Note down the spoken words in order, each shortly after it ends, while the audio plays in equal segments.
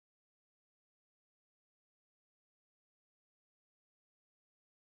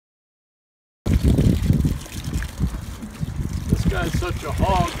has such a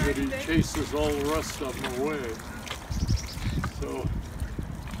hog that he chases all the rest of them away. So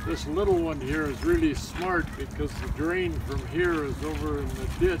this little one here is really smart because the drain from here is over in the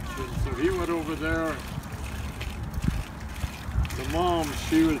ditch, and so he went over there. The mom,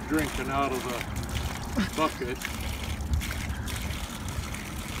 she was drinking out of the bucket.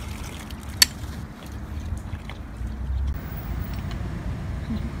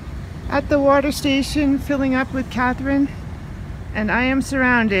 At the water station, filling up with Catherine, and I am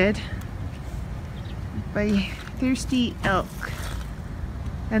surrounded by thirsty elk.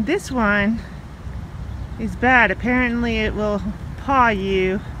 And this one is bad. Apparently it will paw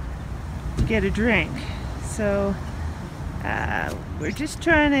you to get a drink. So we're just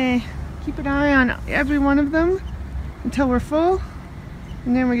trying to keep an eye on every one of them until we're full,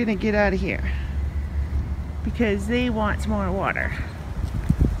 and then we're gonna get out of here because they want some more water.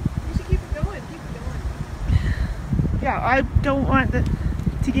 Yeah, I don't want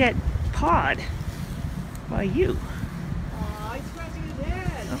to get pawed by you. Aw, he's scratching his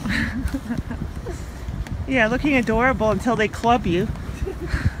head. Yeah, looking adorable until they club you.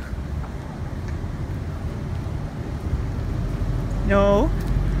 No,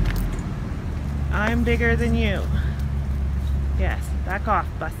 I'm bigger than you. Yes, back off,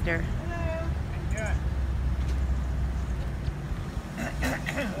 Buster.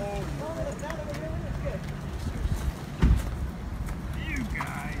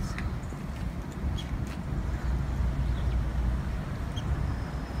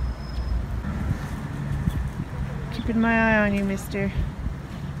 Keeping my eye on you, mister. You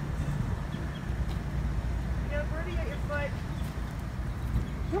got a birdie at your foot.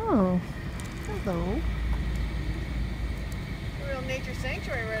 Oh, hello. A real nature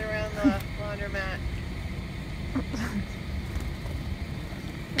sanctuary right around the laundromat.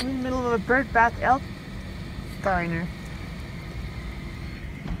 I'm in the middle of a bird bath elk diner.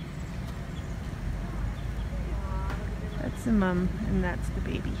 That's the mom and that's the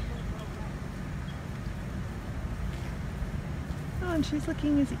baby. Oh, and she's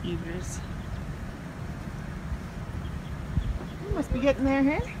looking at the ears. You must be getting there,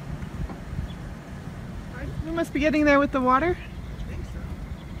 hey? You must be getting there with the water? I think so.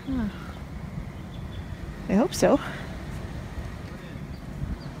 Oh. I hope so.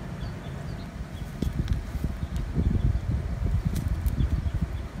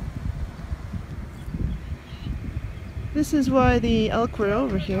 This is why the elk were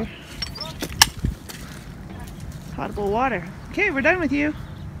over here. Potable water. Okay, we're done with you.